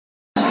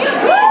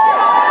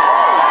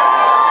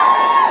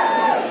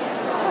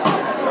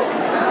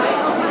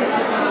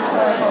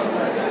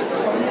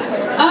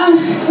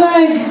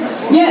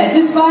yeah,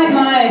 despite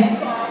my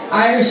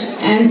Irish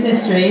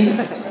ancestry,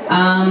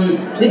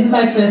 this is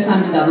my first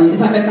time to Dublin. It's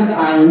my first time to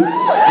Ireland, and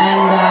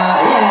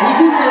yeah, you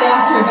couldn't really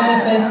ask for a better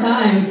first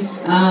time.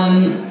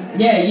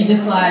 Yeah, you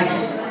just like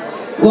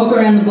walk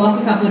around the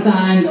block a couple of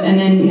times, and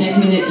then next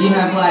minute you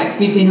have like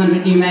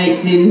 1,500 new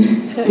mates in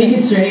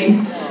Vicar Street,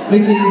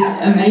 which is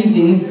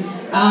amazing.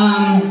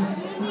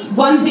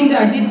 One thing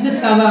that I did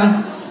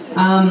discover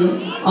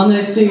on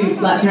those 2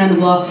 laps around the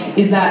block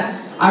is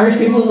that Irish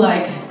people,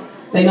 like,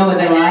 they know what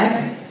they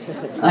like.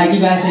 Like, you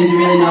guys seem to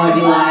really know what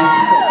you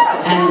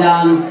like. And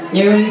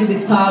yeah, we went into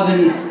this pub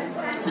and,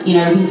 you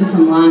know, looking for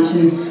some lunch,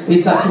 and we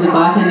just got to the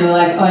bartender, we're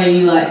like, oh,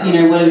 you like, you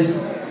know,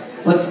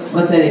 what's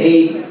there to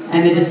eat?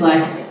 And they're just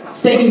like,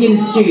 steak and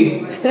Guinness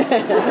stew.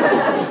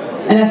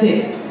 And that's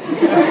it.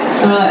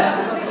 And we're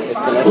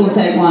like, we'll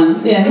take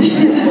one. Yeah,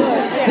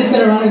 just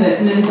gotta run with it.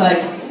 And then it's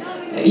like,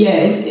 yeah,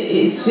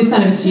 it's just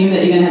kind of assumed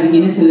that you're gonna have a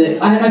Guinness with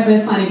it. I had my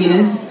first pint of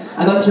Guinness,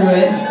 I got through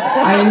it.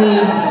 I only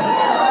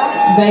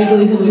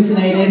vaguely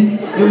hallucinated,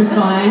 it was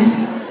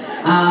fine.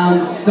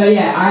 But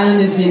yeah,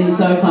 Ireland has been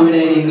so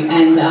accommodating,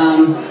 and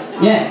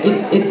yeah,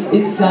 it's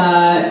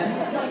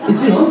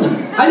been awesome.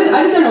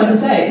 I just don't know what to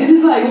say. This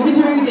is like, we've been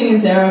touring with Ting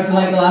and Sarah for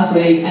like the last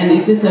week, and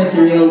it's just so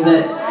surreal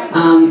that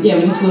yeah,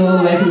 we just flew all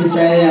the way from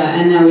Australia,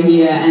 and now we're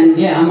here, and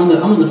yeah, I'm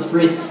on the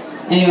fritz.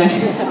 Anyway,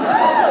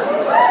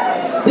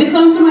 this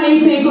song's from my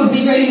EP called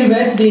Big Red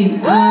University.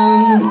 It's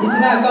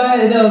about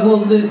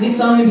going. This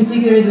song in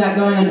particular is about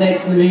going on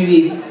dates to the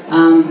movies.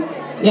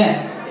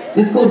 Yeah,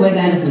 this is called Wes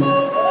Anderson.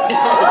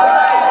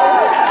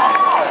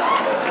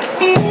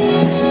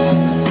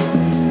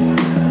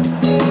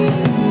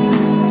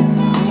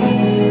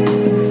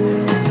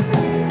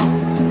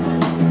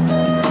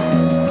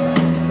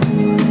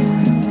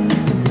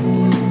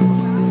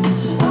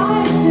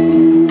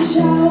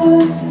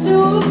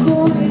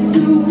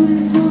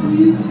 Doing some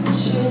useful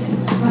shit.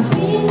 My